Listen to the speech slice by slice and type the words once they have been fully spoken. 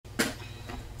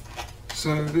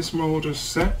So this mould is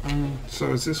set, and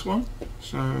so is this one.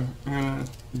 So I'm going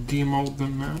to demould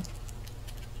them now.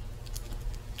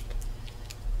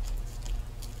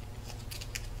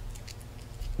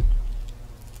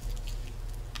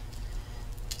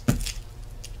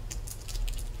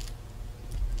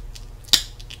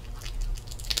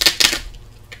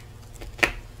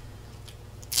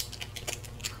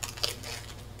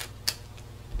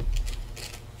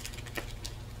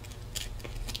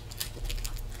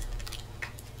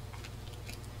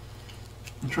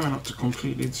 I'm trying not to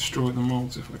completely destroy the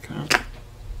moulds if I can.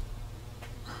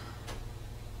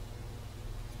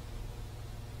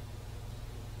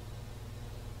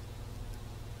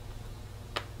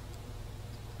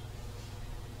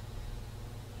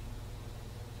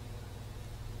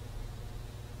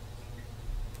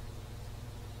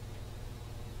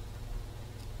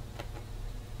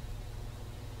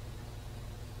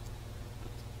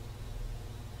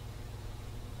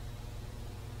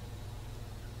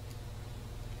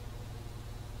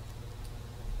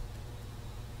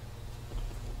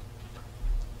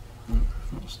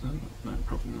 No,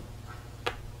 probably not.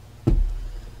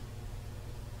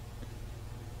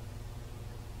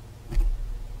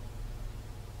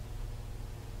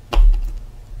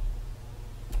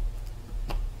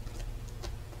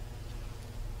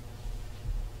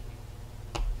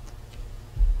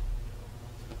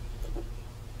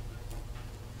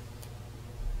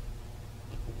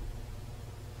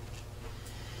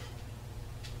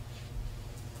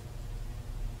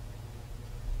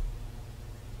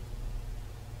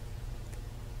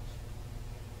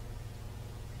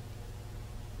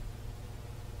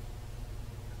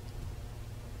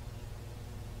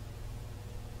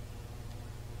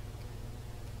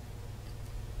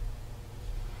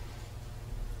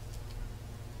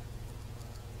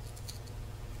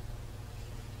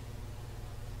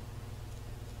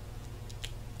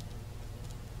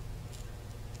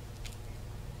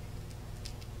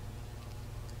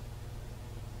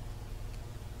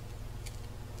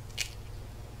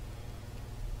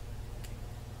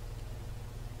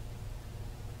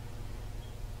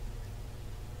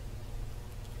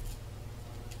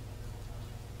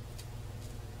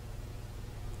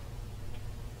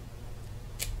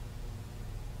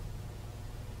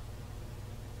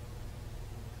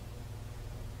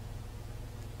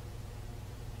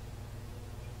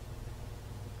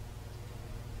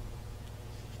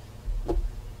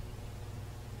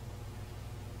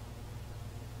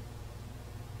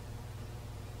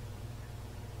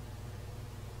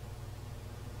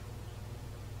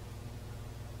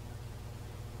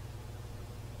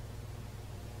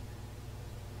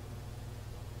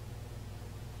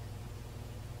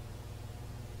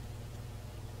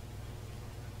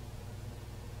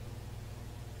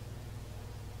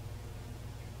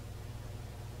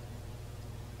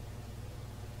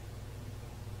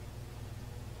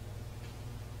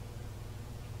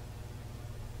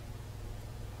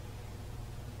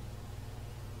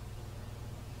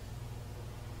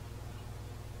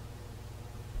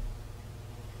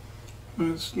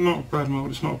 It's not a bad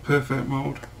mould, it's not a perfect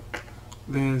mould.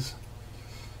 There's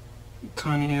a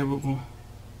tiny air bubble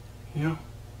here,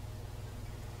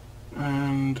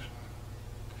 and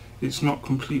it's not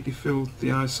completely filled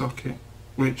the eye socket,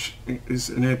 which is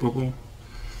an air bubble.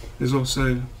 There's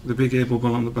also the big air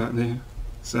bubble on the back there.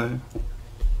 So,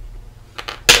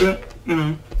 but you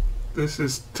know, this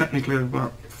is technically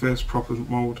about the first proper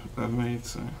mould I've made.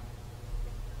 So,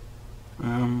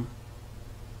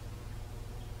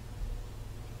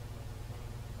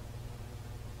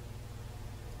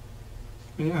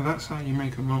 but yeah, that's how you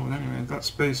make a mould anyway.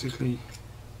 That's basically,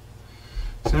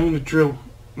 so I'm going to drill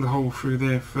the hole through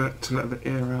there to let the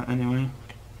air out anyway,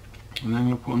 and then I'm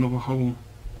going to put another hole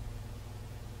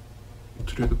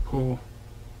to do the pour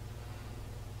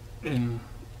in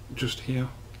just here.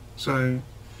 So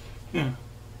yeah,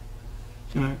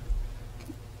 you know,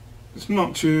 it's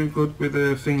not too good with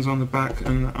the things on the back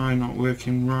and the eye not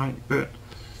working right, but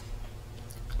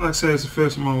like I say, as a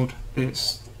first mould,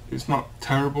 it's not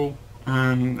terrible.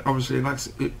 And obviously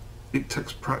it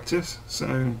takes practice,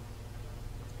 so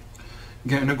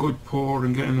getting a good pour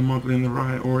and getting the model in the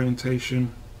right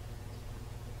orientation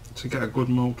to get a good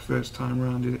mould first time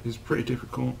around is pretty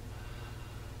difficult.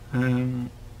 Yeah,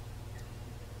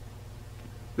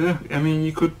 I mean,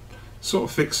 you could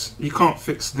sort of you can't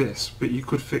fix this, but you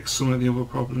could fix some of the other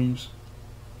problems.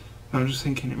 I'm just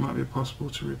thinking it might be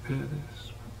possible to repair this.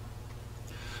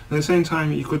 At the same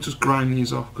time, you could just grind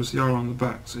these off because they are on the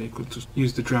back, so you could just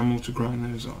use the Dremel to grind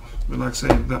those off. But like I say,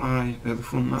 the eye at the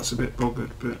front, that's a bit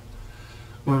buggered, but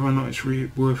whether or not it's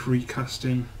worth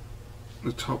recasting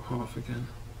the top half again.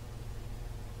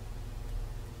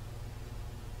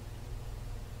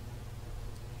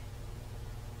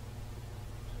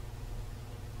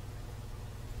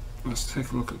 let's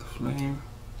take a look at the flame.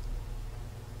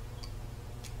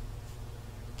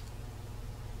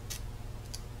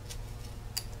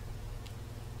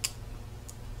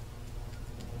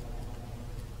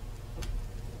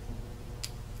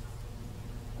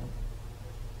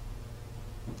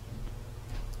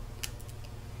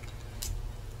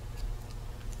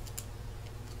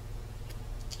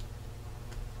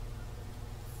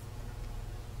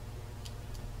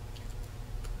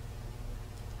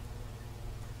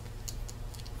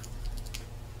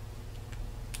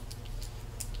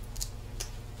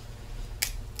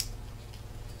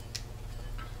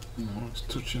 Oh, it's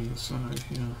touching the side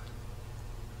here.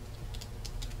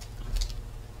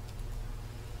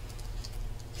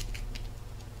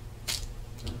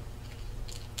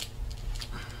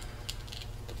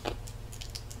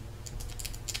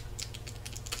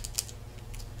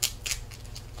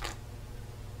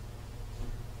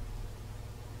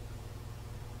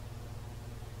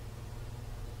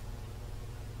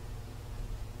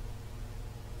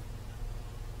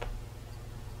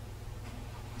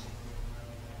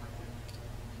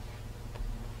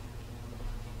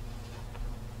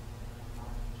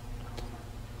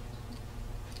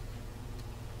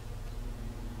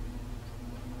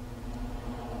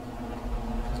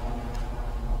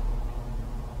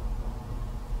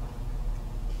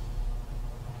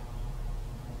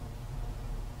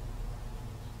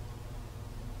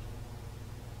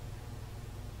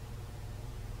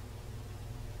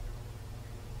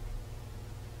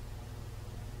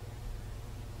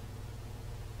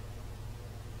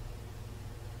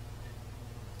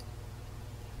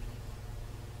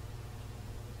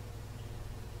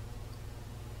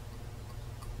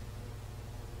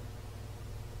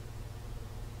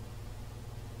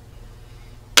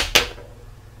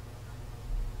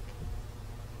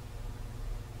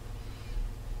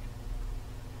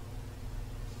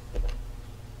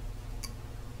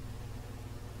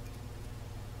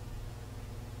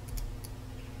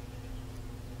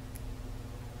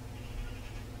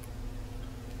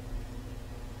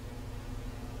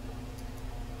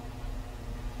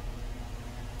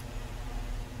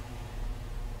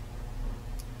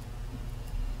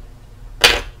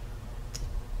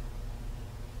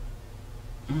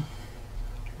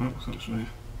 Works actually.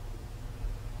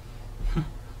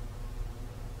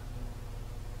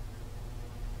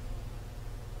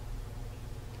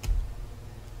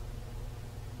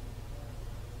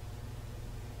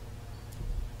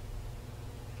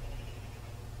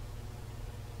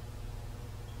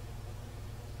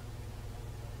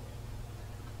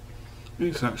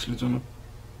 It's actually done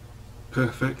a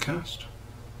perfect cast.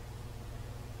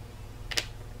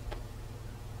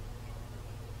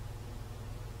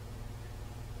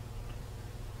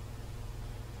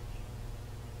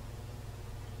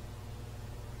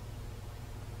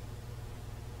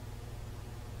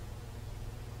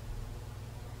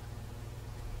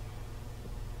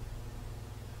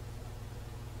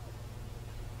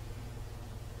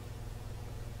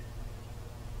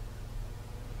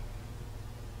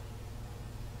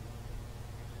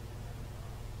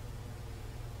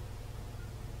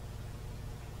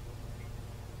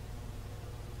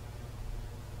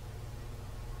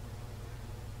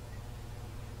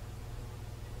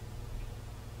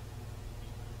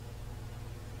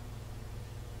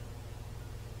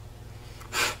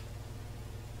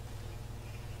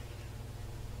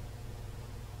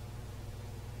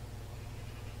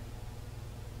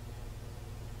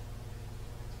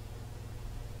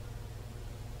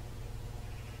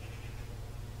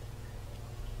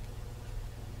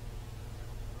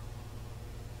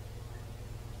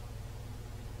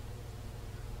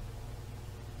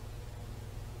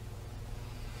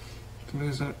 So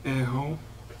there's that air hole,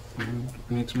 and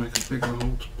we need to make a bigger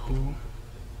hole to pour.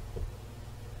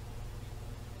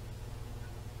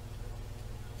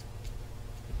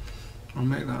 I'll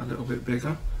make that a little bit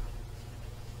bigger.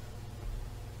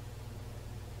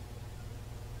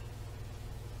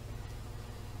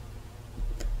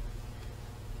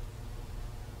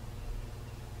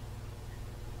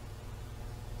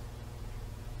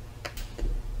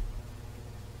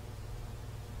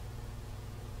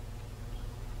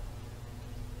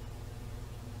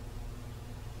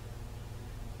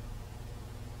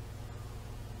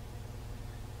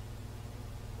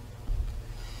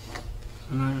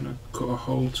 And I'm going to cut a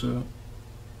hole to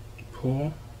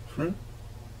pour through.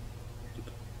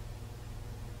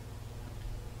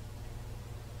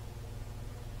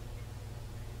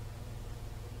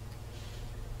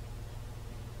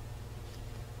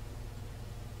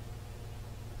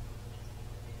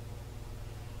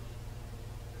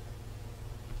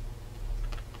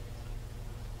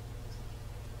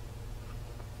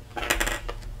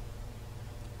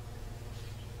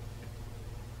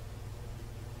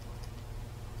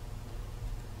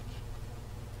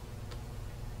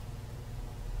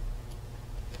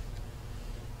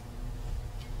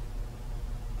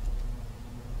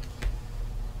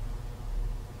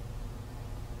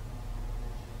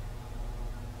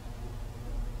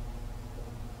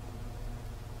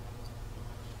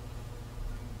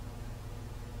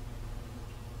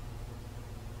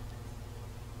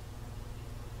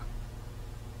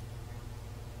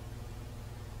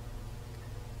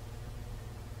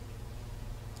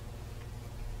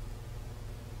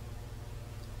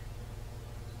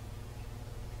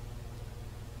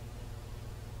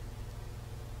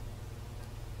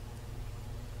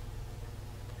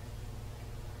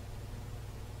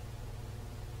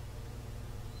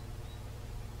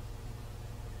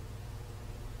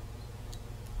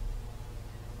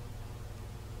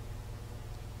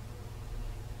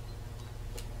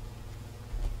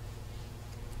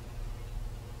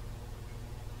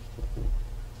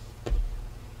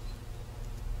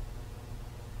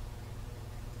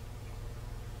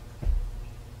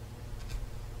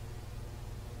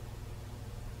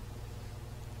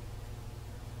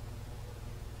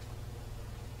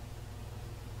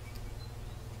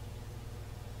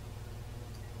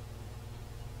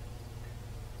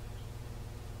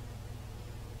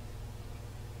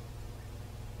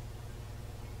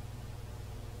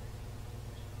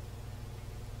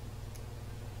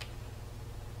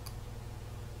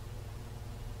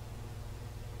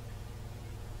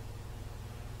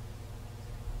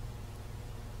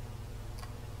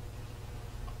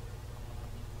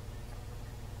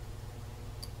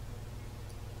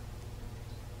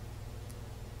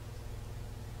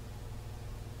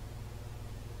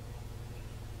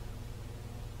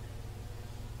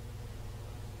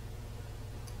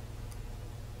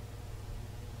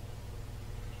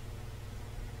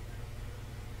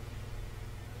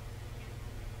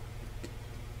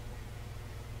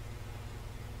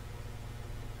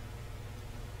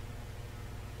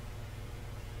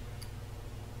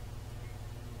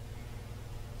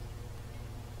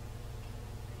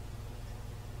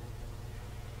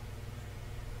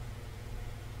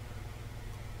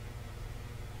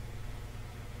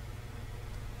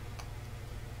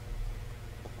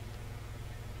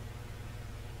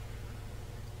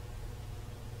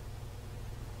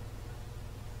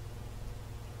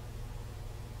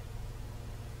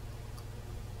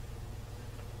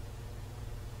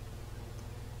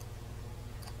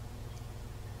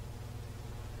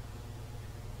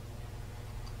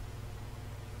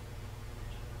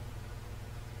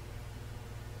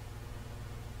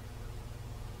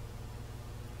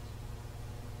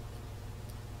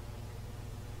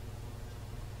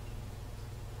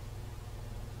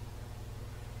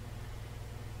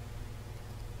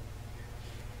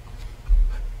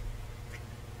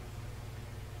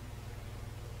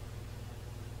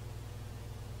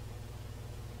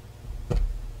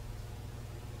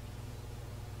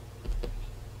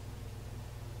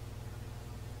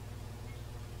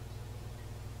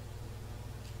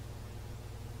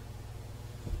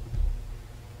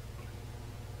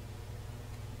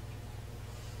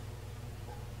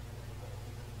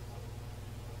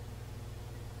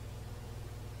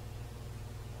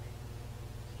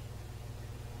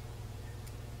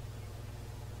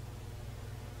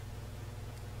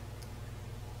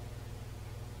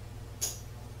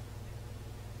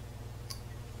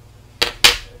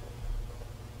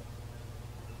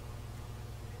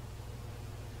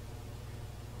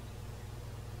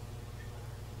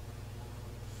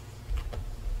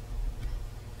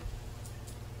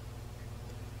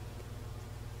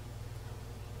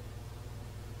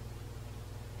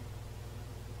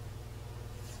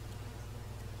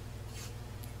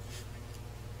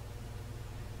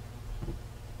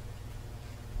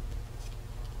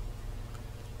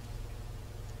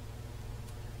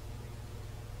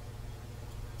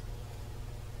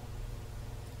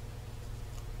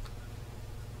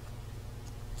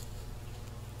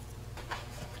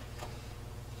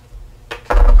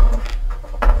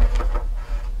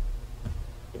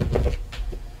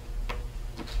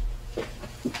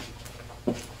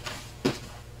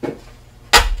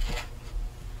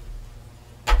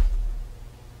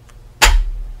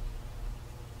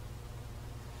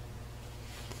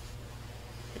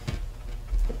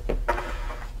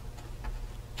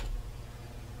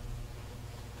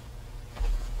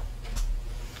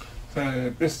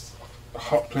 this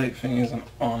hot plate thing isn't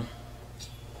on.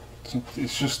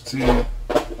 It's just to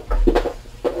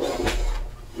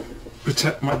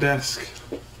protect my desk,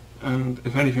 and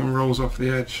if anything rolls off the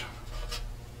edge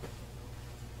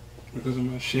because of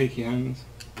my shaky hands,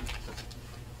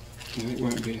 it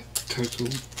won't be a total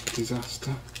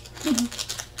disaster.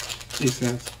 He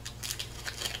says.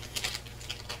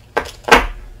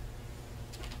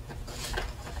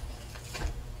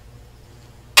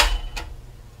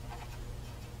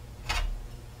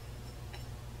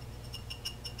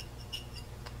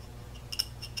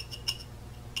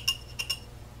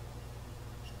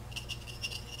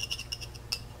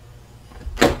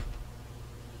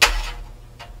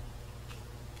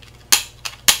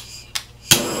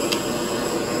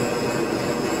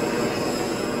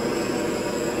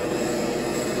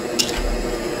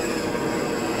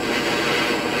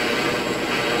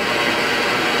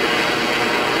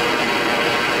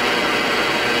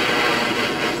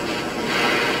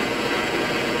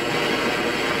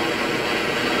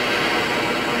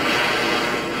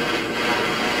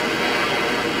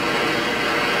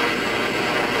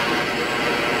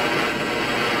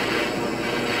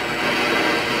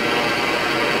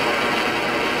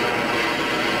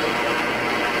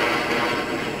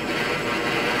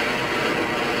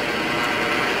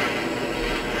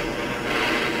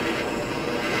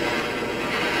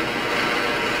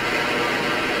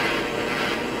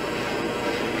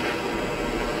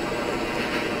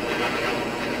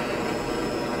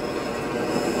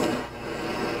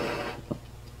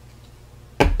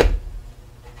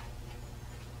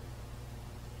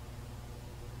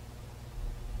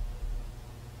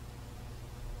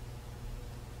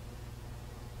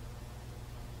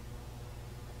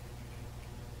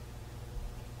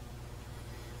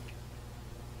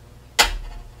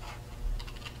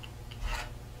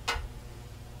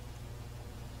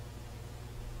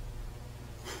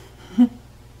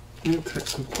 It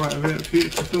takes quite a bit for you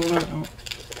to fill that out.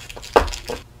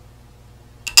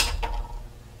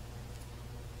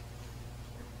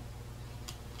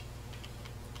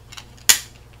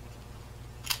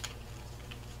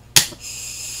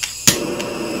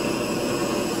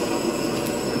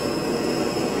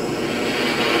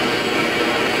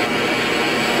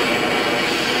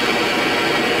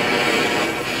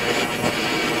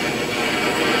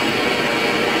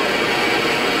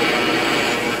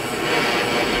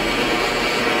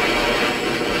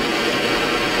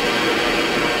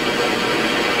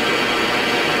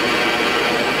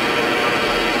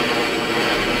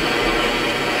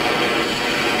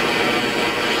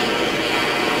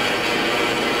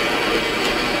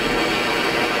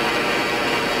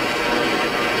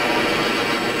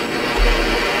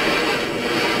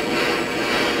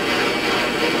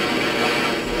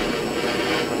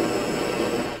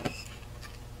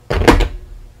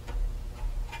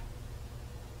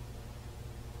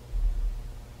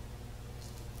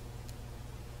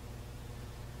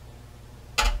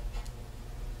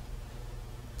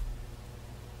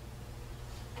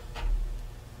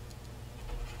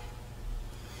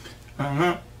 And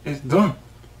that is done.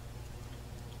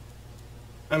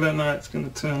 I don't know how it's going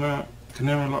to turn out. I can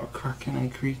hear a lot of cracking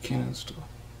and creaking and stuff.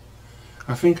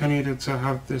 I think I needed to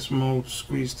have this mould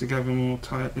squeezed together more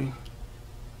tightly.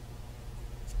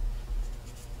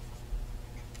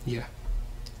 Yeah,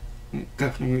 it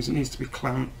definitely is. It needs to be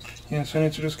clamped. Yeah, so I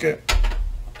need to just get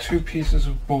 2 pieces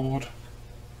of board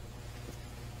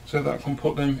so that I can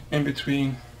put them in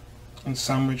between and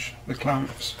sandwich the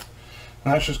clamps.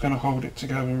 And that's just going to hold it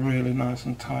together really nice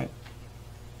and tight,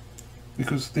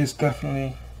 because this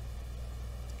definitely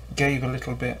gave a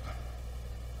little bit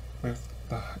with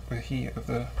the heat of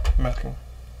the metal.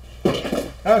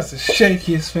 That was the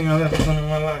shakiest thing I've ever done in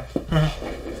my life.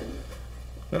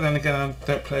 But then again, I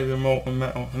don't play with molten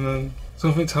metal, and then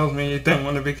something tells me you don't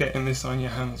want to be getting this on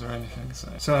your hands or anything.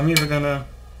 So I'm either going to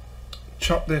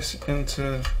chop this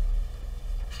into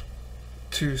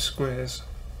 2 squares,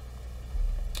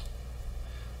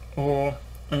 or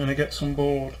I'm going to get some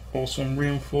board or some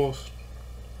reinforced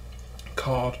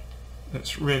card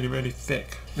that's really, really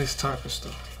thick, this type of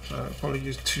stuff. So I'll probably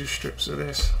use 2 strips of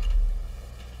this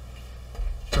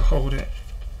to hold it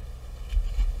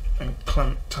and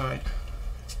clamp tight.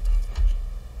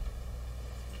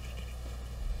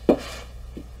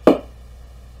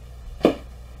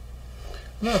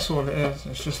 And that's all it is.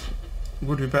 It's just, it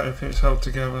would be better if it's held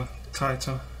together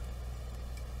tighter.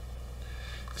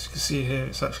 As you can see here,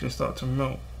 it's actually starting to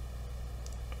melt.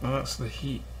 And that's the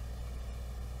heat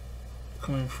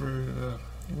coming through the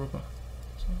rubber.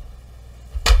 So.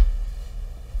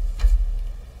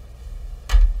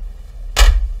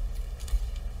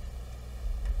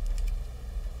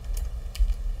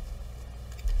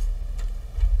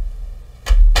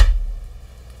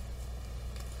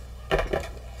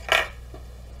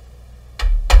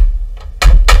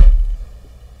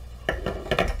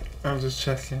 I'm just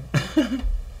checking.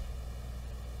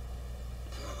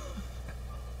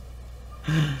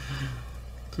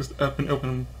 Just open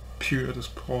and pewter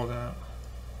just poured out.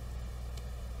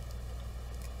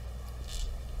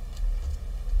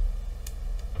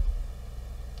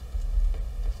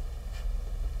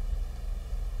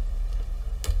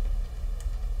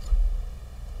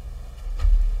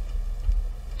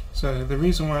 So the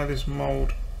reason why this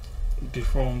mould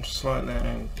deformed slightly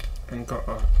and got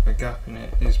a gap in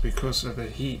it is because of the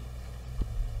heat.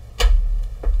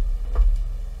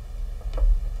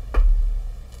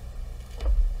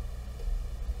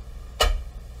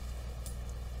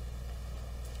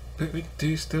 But we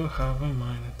do still have a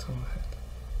minor tool head.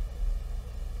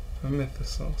 A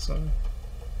mythosol, sorry.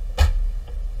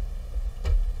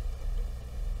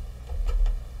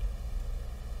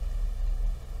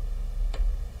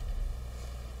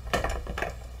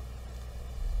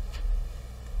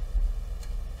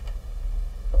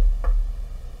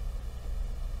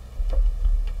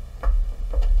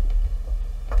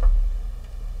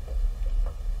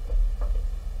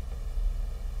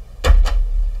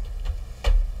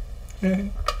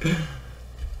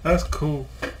 That's cool.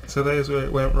 So there's where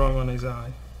it went wrong on his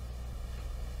eye.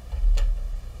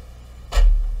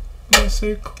 That's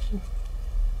so cool.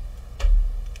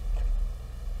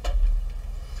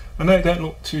 I know it don't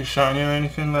look too shiny or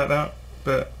anything like that,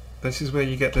 but this is where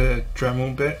you get the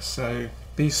Dremel bits, so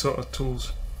these sort of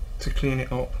tools to clean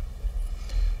it up.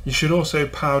 You should also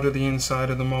powder the inside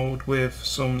of the mould with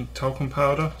some talcum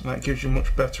powder. That gives you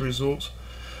much better results.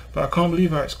 But I can't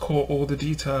believe how it's caught all the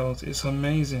details. It's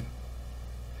amazing,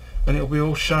 and it'll be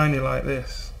all shiny like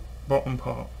this bottom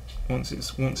part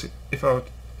if I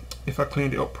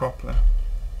cleaned it up properly.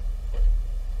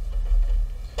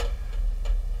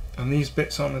 And these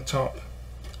bits on the top,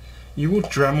 you will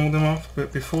Dremel them off,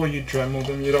 but before you Dremel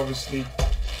them, you'd obviously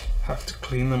have to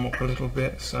clean them up a little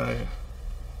bit. So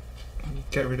you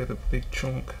get rid of the big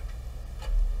chunk.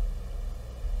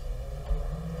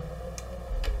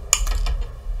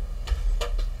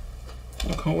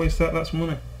 I can't waste that, that's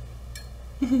money.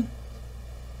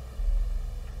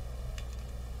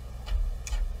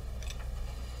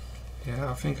 Yeah,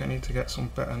 I think I need to get some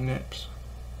better nips.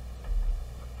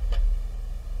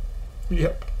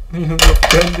 Yep,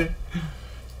 bending.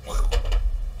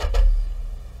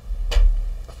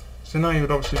 So now you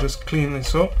would obviously just clean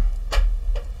this up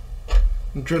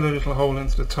and drill a little hole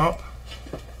into the top.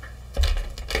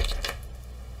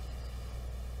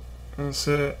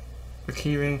 Insert the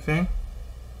keyring thing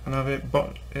and have it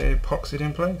epoxied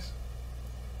in place,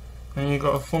 and you've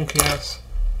got a funky ass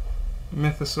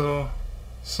mythosol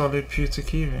solid pewter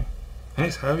keyring, and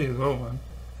it's heavy as well, man.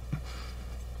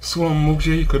 Someone mugs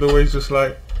you, you could always just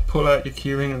like pull out your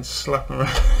keyring and slap them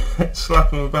around, slap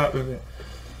them about with it.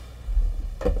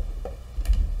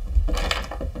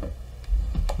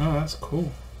 Oh, that's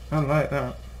cool. I like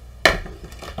that.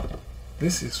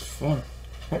 This is fun.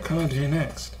 What can I do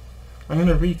next? I'm going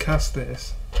to recast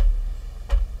this.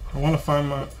 I want to find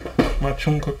my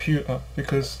chunk of pewter,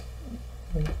 because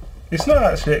it's not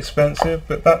actually expensive,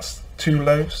 but that's 2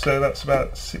 loaves, so that's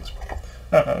about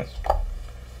about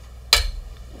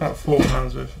 £4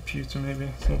 worth of pewter,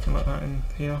 maybe something like that in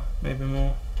here, maybe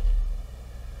more.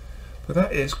 But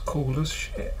that is cool as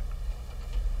shit.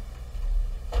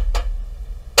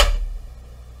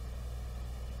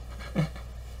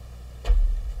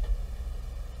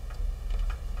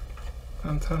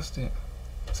 Fantastic.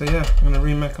 So yeah, I'm going to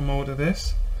remake a mould of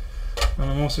this,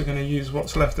 and I'm also going to use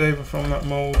what's left over from that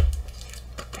mould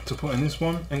to put in this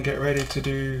one and get ready to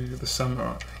do the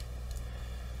samurai.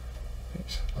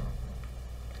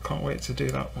 Can't wait to do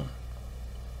that one.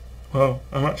 Well,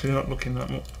 I'm actually not looking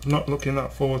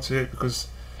that forward to it, because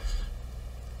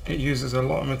it uses a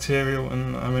lot of material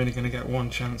and I'm only going to get one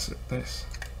chance at this.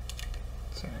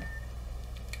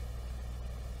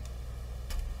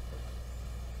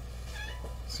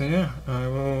 So yeah, I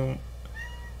will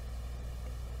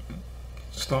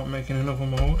start making another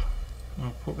mould.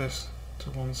 I'll put this to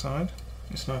one side.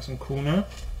 It's nice and cool now.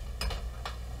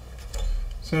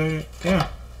 So yeah,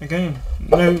 again,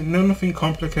 nothing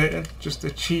complicated, just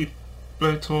a cheap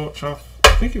blowtorch off, I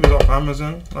think it was off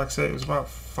Amazon, like I say, it was about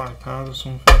 £5 or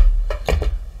something.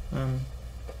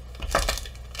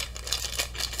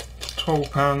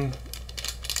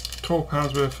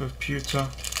 £12 worth of pewter,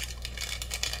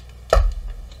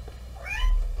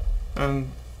 and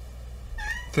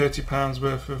 £30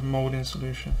 worth of moulding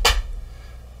solution.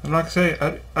 And like I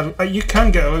say, you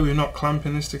can get away with not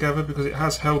clamping this together, because it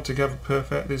has held together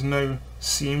perfect. There's no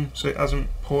seam, so it hasn't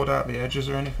poured out the edges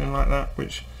or anything like that,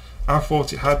 which I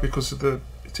thought it had, because of it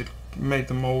had made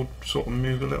the mould sort of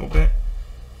move a little bit.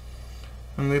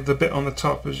 And the bit on the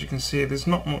top, as you can see, there's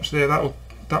not much there. That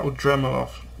will Dremel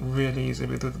off really easy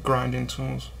with the grinding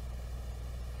tools.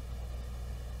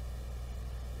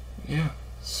 Yeah,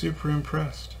 super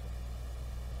impressed.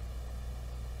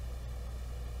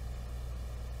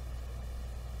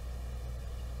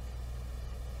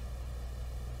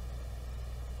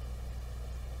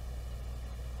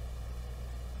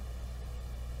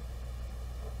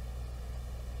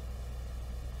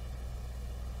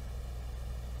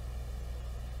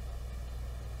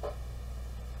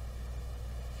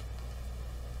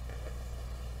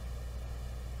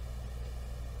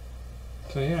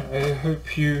 So yeah, I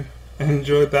hope you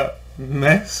enjoyed that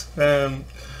mess, and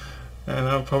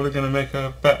I'm probably going to make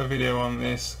a better video on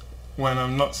this when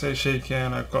I'm not so shaky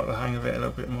and I've got the hang of it a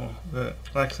little bit more. But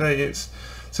like I say, it's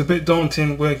a bit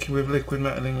daunting working with liquid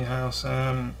metal in your house,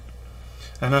 and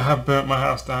I have burnt my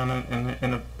house down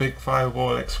in a big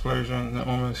fireball explosion that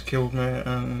almost killed me.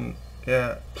 And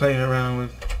yeah, playing around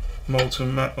with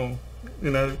molten metal,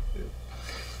 you know,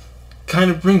 kind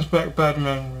of brings back bad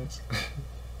memories.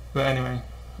 But anyway,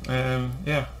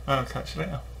 yeah, I'll catch you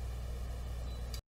later.